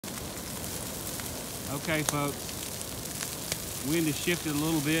Okay, folks, wind has shifted a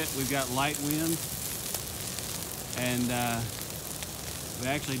little bit. We've got light wind, and we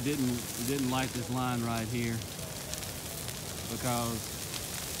actually didn't light this line right here because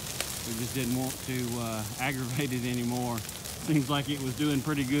we just didn't want to aggravate it anymore. Seems like it was doing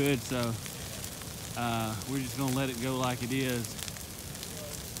pretty good, so we're just gonna let it go like it is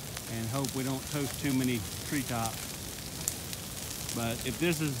and hope we don't toast too many treetops. But if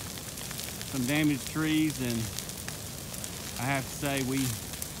this is some damaged trees, then I have to say we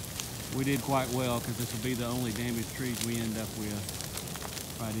did quite well, because this will be the only damaged trees we end up with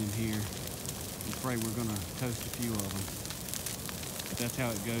right in here. I'm afraid we're gonna toast a few of them. But that's how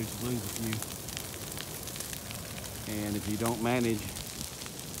it goes, you lose a few. And if you don't manage,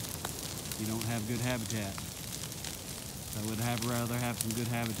 you don't have good habitat. So I would rather have some good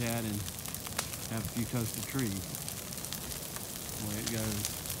habitat and have a few toasted trees. The way it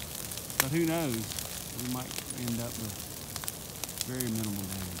goes. But who knows? We might end up with very minimal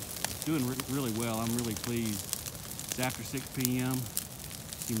damage. It's doing really well. I'm really pleased. It's after 6 p.m.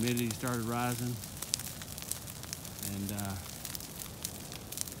 Humidity started rising, and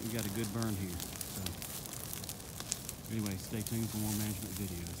we got a good burn here. So anyway, stay tuned for more management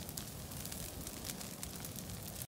videos.